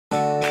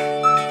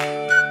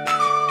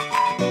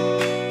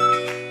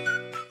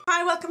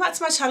back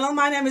to my channel.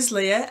 My name is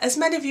Leah. As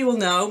many of you will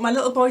know, my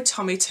little boy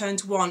Tommy turned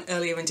 1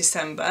 earlier in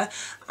December,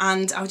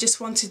 and I just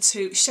wanted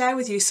to share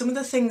with you some of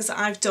the things that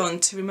I've done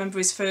to remember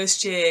his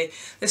first year.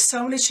 There's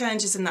so many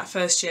changes in that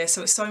first year,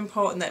 so it's so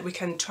important that we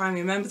can try and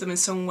remember them in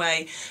some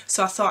way.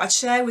 So I thought I'd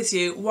share with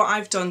you what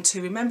I've done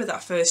to remember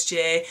that first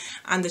year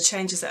and the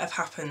changes that have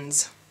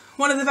happened.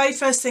 One of the very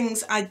first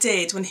things I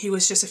did when he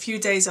was just a few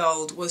days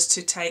old was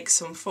to take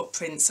some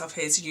footprints of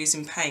his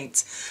using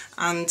paint,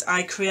 and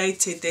I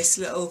created this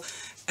little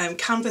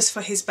canvas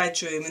for his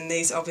bedroom, and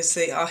these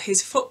obviously are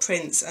his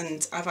footprints,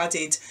 and I've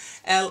added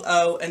L,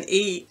 O and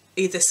E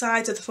either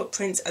side of the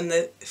footprints, and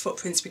the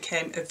footprints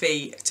became a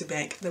V to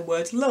make the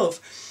word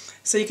love.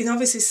 So you can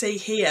obviously see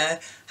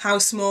here how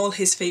small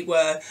his feet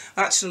were.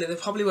 Actually they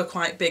probably were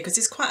quite big because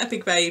he's quite a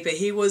big baby.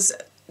 He was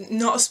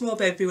not a small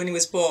baby when he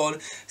was born,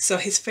 so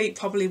his feet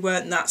probably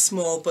weren't that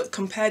small, but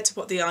compared to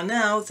what they are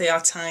now, they are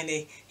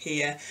tiny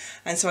here.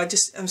 And so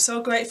I'm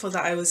so grateful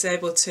that I was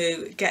able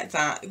to get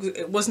that.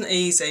 It wasn't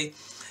easy.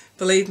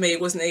 Believe me, it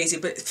wasn't easy,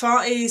 but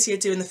far easier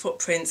doing the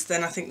footprints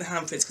than I think the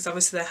handprints, because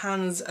obviously their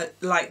hands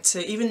like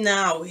to, even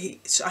now,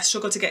 I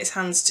struggle to get his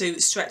hands to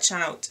stretch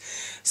out.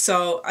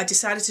 So I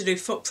decided to do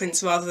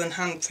footprints rather than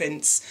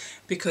handprints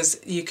because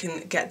you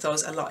can get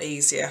those a lot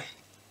easier.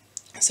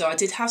 So I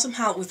did have some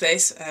help with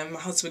this.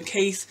 My husband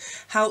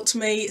Keith helped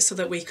me so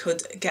that we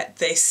could get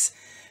this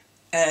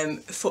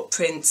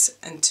footprint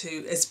and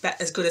to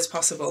as good as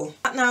possible.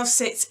 That now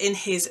sits in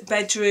his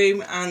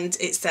bedroom and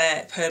it's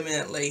there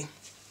permanently.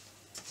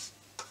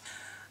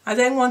 I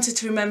then wanted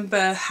to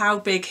remember how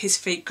big his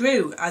feet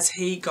grew as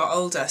he got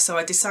older, so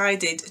I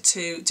decided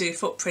to do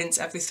footprints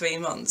every 3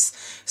 months.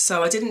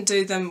 So I didn't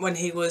do them when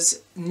he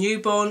was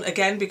newborn,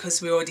 again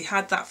because we already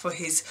had that for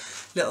his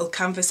little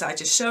canvas that I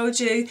just showed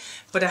you,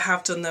 but I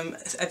have done them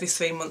every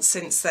 3 months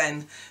since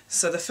then.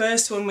 So the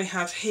first one we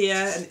have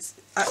here, and it's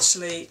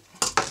actually,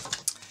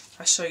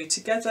 I'll show you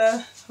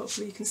together,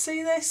 hopefully you can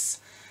see this.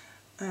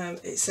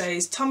 It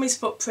says Tommy's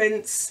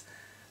footprints,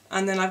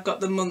 and then I've got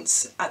the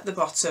months at the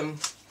bottom.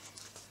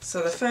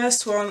 So the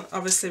first one,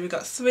 obviously we've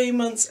got 3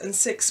 months and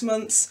 6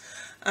 months,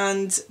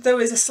 and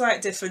there is a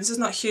slight difference. There's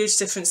not huge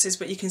differences,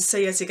 but you can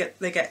see as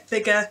they get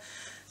bigger.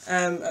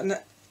 And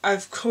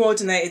I've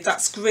coordinated,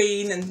 that's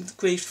green and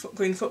green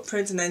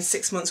footprint, and then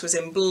 6 months was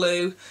in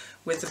blue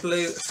with the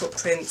blue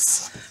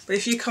footprints. But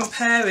if you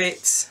compare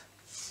it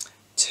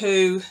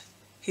to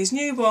his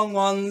newborn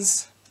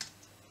ones,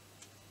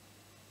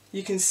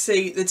 you can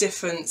see the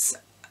difference,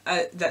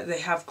 that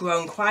they have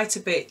grown quite a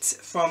bit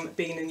from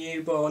being a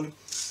newborn.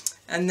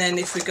 And then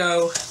if we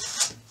go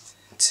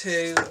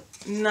to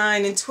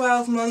 9 and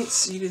 12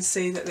 months, you can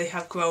see that they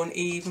have grown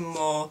even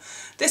more.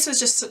 This was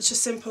just such a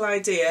simple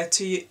idea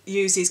to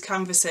use these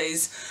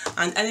canvases,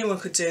 and anyone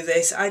could do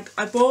this.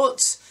 I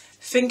bought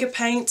finger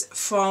paint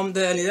from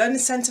the Early Learning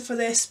Centre for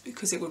this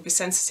because it would be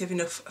sensitive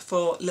enough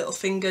for little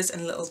fingers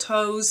and little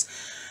toes,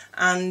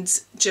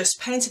 and just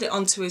painted it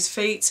onto his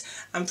feet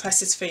and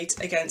pressed his feet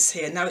against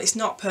here. Now it's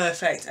not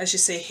perfect, as you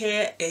see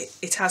here,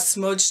 it has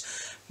smudged.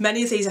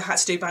 Many of these I had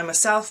to do by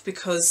myself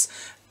because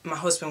my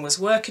husband was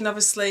working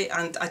obviously,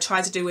 and I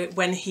tried to do it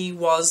when he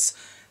was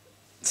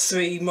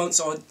 3 months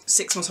or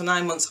 6 months or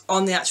 9 months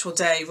on the actual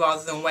day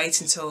rather than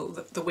wait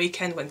until the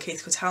weekend when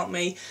Keith could help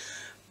me.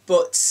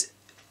 But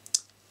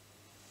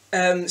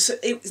so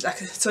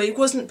it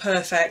wasn't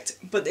perfect,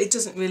 but it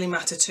doesn't really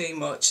matter too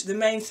much. The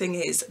main thing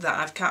is that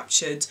I've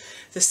captured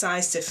the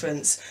size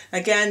difference.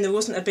 Again, there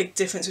wasn't a big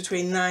difference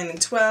between 9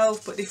 and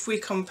 12, but if we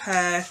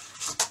compare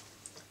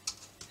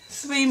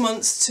 3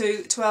 months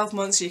to 12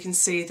 months, you can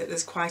see that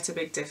there's quite a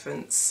big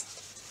difference.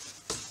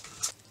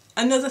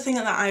 Another thing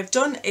that I've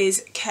done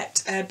is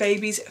kept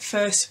Baby's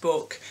first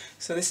book.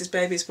 So this is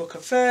Baby's book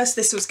of first.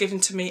 This was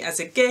given to me as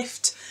a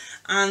gift,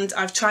 and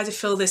I've tried to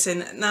fill this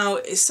in. Now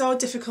it's so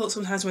difficult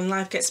sometimes when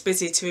life gets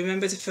busy to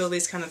remember to fill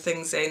these kind of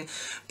things in,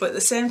 but at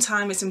the same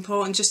time it's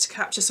important just to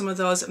capture some of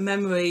those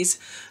memories.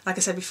 Like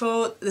I said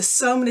before, there's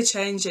so many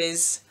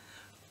changes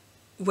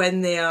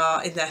when they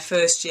are in their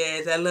first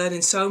year. They're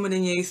learning so many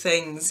new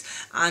things,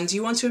 and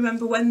you want to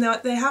remember when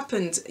they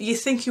happened. You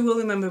think you will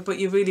remember, but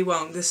you really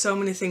won't. There's so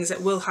many things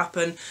that will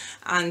happen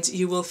and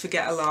you will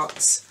forget a lot.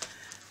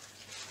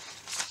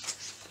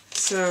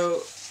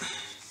 So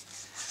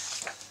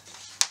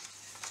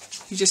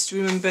you just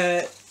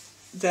remember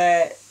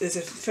there's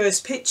a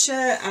first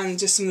picture and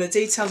just some of the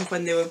details of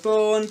when they were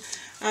born,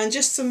 and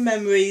just some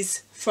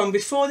memories from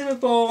before they were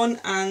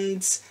born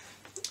and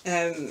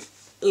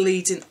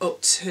leading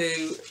up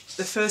to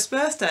the first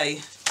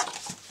birthday.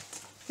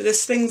 But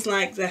there's things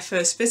like their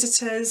first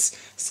visitors.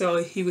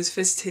 So he was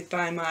visited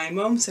by my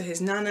mum, so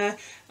his nana,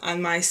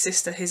 and my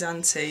sister, his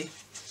auntie.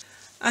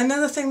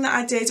 Another thing that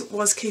I did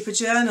was keep a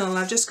journal.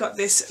 I've just got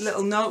this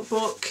little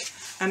notebook.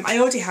 I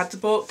already had the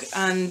book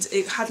and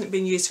it hadn't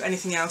been used for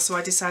anything else, so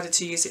I decided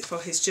to use it for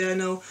his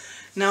journal.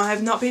 Now I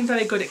have not been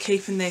very good at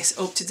keeping this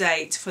up to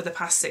date for the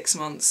past 6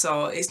 months,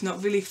 so it's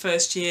not really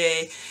first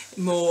year,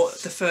 more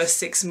the first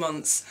 6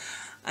 months.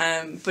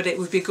 But it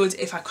would be good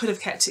if I could have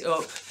kept it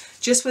up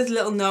just with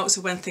little notes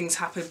of when things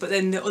happen, but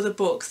then the other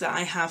book that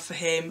I have for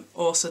him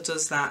also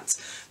does that.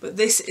 But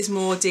this is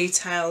more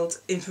detailed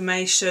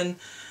information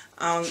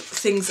on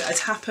things that had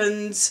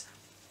happened,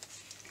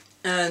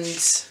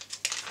 and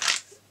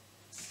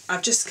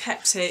I've just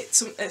kept it.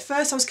 So at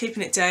first I was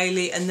keeping it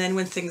daily, and then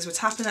when things would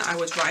happen I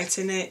would write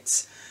in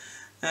it.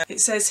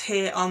 It says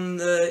here on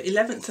the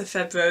 11th of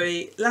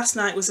February, last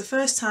night was the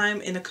first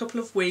time in a couple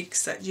of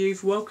weeks that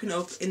you've woken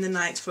up in the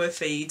night for a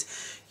feed.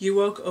 You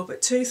woke up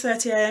at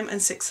 2:30am and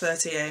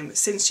 6:30am.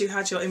 Since you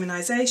had your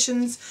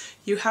immunisations,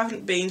 you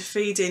haven't been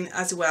feeding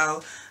as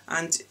well,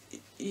 and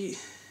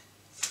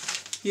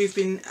you've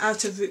been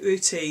out of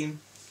routine.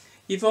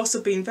 You've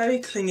also been very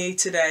clingy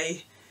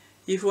today.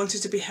 You've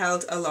wanted to be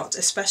held a lot,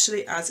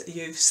 especially as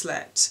you've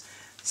slept.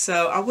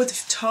 So I would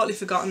have totally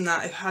forgotten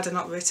that if had I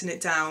not written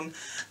it down,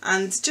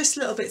 and just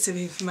little bits of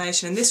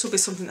information, and this will be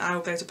something I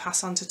will be able to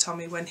pass on to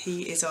Tommy when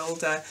he is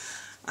older.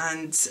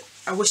 And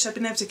I wish I'd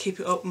been able to keep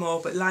it up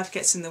more, but life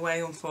gets in the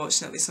way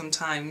unfortunately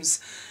sometimes,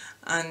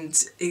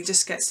 and it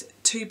just gets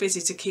too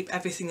busy to keep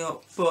everything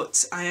up.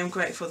 But I am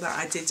grateful that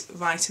I did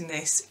writing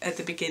this at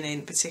the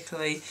beginning,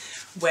 particularly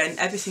when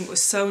everything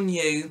was so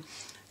new,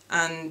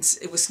 and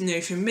it was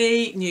new for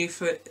me, new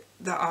for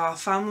our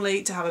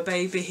family to have a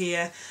baby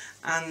here,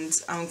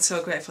 and I'm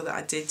so grateful that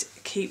I did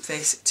keep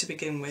this to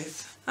begin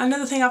with.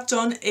 Another thing I've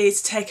done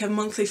is take a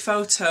monthly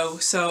photo.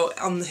 So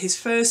on his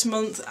first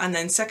month, and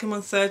then second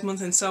month, third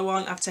month and so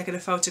on, I've taken a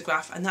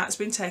photograph, and that's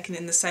been taken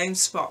in the same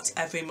spot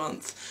every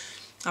month.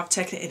 I've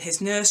taken it in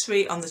his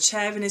nursery, on the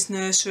chair in his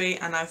nursery,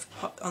 and I've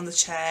put on the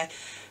chair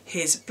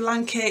his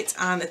blanket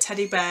and a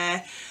teddy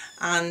bear,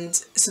 and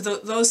so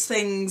those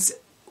things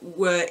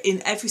were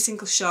in every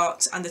single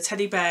shot, and the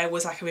teddy bear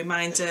was like a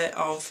reminder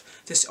of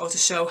just, or to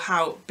show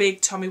how big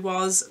Tommy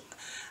was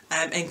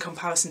in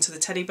comparison to the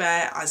teddy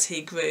bear as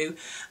he grew.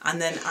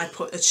 And then I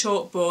put a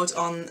chalkboard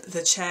on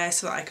the chair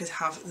so that I could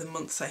have the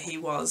month that he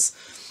was.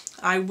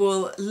 I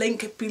will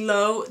link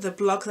below the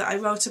blog that I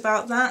wrote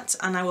about that,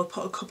 and I will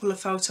put a couple of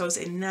photos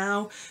in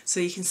now so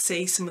you can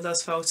see some of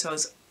those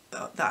photos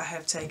that I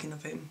have taken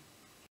of him.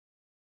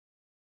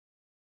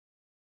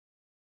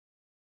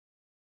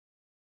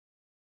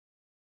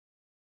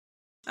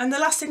 And the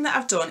last thing that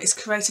I've done is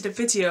created a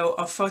video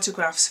of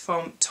photographs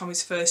from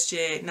Tommy's first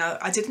year. Now,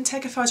 I didn't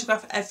take a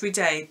photograph every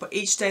day, but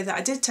each day that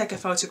I did take a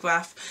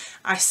photograph,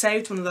 I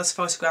saved one of those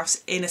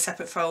photographs in a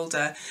separate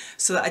folder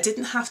so that I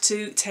didn't have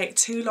to take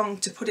too long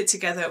to put it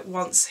together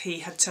once he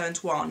had turned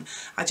one.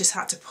 I just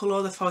had to pull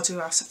all the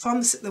photographs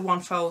from the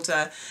one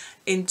folder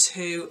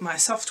into my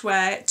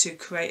software to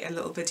create a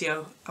little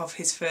video of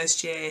his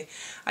first year.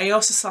 I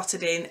also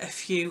slotted in a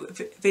few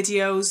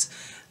videos,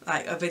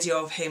 like a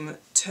video of him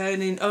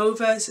turning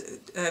over,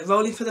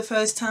 rolling for the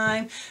first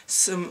time,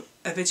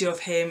 a video of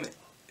him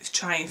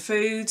trying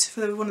food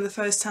for one of the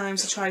first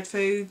times he tried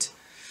food,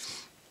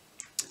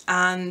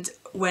 and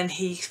when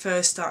he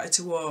first started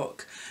to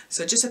walk.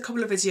 So just a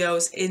couple of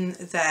videos in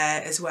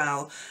there as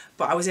well.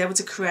 But I was able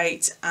to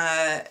create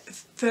a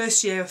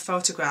first year of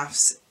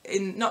photographs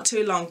in not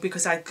too long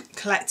because I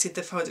collected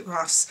the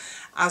photographs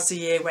as the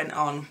year went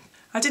on.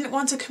 I didn't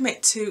want to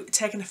commit to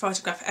taking a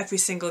photograph every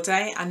single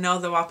day. I know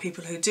there are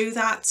people who do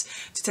that,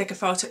 to take a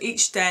photo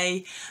each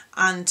day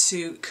and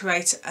to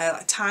create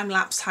a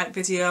time-lapse type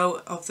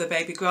video of the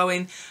baby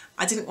growing.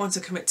 I didn't want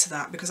to commit to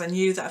that because I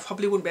knew that I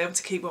probably wouldn't be able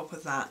to keep up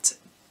with that.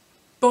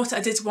 But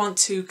I did want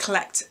to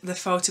collect the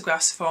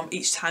photographs from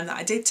each time that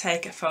I did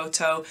take a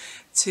photo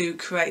to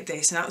create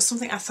this, and that was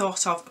something I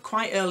thought of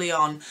quite early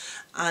on,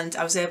 and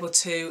I was able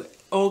to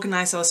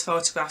organise those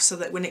photographs so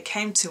that when it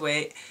came to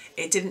it,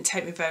 it didn't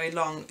take me very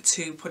long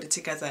to put it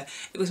together.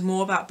 It was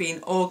more about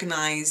being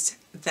organised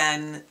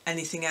than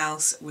anything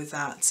else with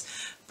that.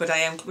 But I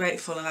am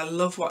grateful and I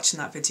love watching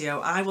that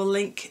video. I will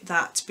link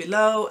that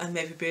below and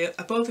maybe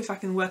above if I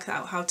can work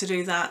out how to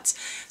do that,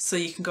 so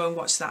you can go and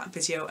watch that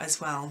video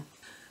as well.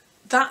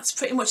 That's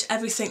pretty much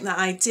everything that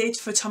I did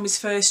for Tommy's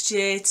first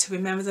year to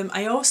remember them.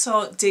 I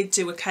also did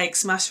do a cake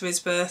smash for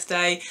his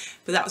birthday,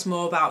 but that was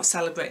more about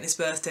celebrating his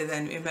birthday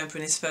than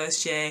remembering his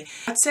first year.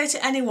 I'd say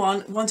to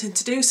anyone wanting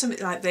to do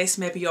something like this,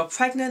 maybe you're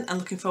pregnant and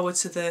looking forward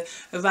to the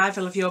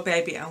arrival of your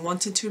baby and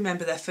wanting to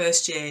remember their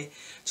first year,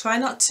 try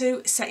not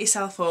to set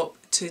yourself up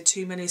to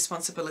too many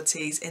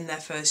responsibilities in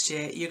their first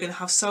year. You're going to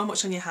have so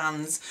much on your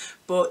hands,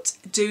 but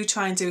do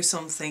try and do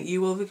something.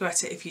 You will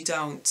regret it if you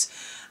don't.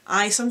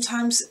 I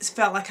sometimes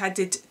felt like I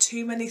did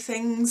too many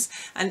things,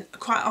 and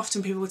quite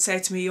often people would say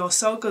to me, "You're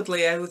so good,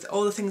 Leah, with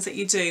all the things that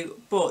you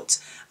do," but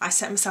I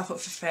set myself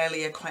up for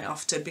failure quite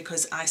often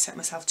because I set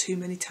myself too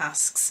many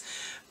tasks.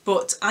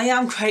 But I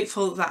am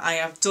grateful that I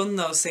have done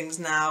those things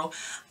now,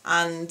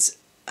 and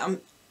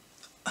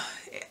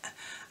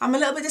I'm a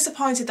little bit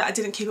disappointed that I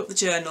didn't keep up the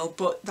journal,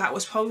 but that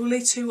was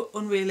probably too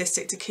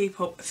unrealistic to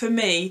keep up for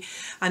me.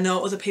 I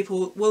know other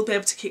people will be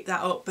able to keep that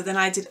up, but then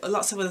I did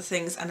lots of other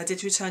things, and I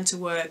did return to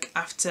work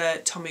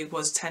after Tommy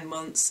was 10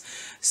 months.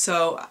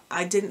 So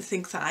I didn't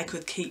think that I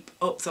could keep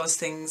up those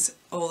things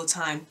all the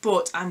time,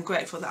 but I'm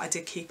grateful that I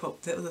did keep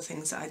up the other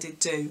things that I did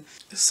do.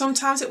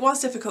 Sometimes it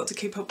was difficult to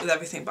keep up with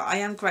everything, but I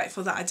am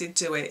grateful that I did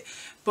do it.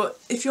 But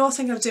if you're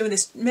thinking of doing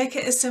this, make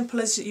it as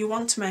simple as you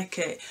want to make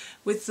it.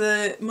 With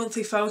the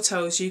monthly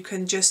photos, you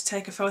can just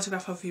take a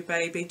photograph of your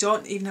baby.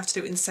 Don't even have to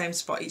do it in the same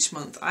spot each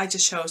month. I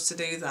just chose to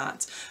do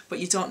that, but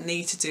you don't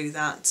need to do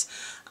that.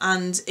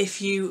 And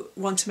if you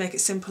want to make it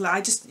simpler,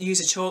 I just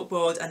use a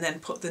chalkboard and then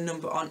put the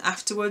number on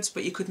afterwards,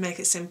 but you could make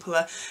it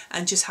simpler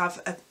and just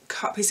have a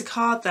piece of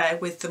card there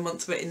with the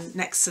month written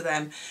next to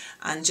them,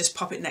 and just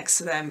pop it next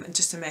to them, and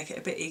just to make it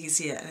a bit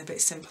easier and a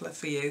bit simpler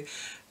for you.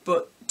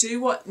 But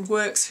do what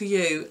works for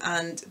you,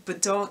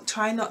 but don't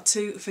try not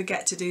to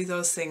forget to do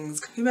those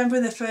things.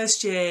 Remembering the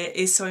first year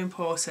is so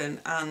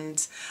important,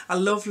 and I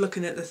love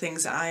looking at the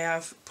things that I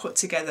have put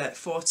together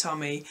for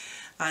Tommy.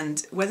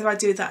 And whether I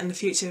do that in the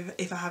future,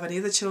 if I have any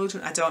other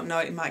children, I don't know.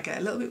 It might get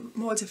a little bit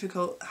more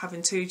difficult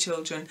having 2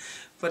 children,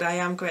 but I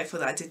am grateful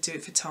that I did do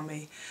it for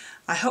Tommy.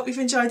 I hope you've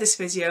enjoyed this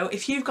video.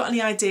 If you've got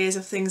any ideas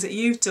of things that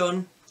you've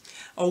done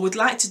or would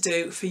like to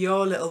do for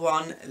your little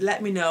one,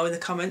 let me know in the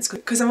comments,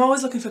 because I'm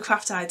always looking for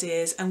craft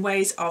ideas and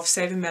ways of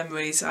saving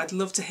memories. So I'd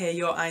love to hear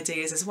your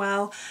ideas as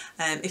well.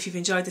 If you've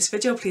enjoyed this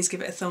video, please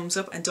give it a thumbs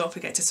up, and don't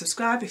forget to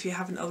subscribe if you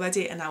haven't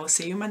already, and I will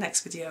see you in my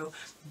next video.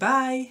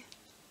 Bye!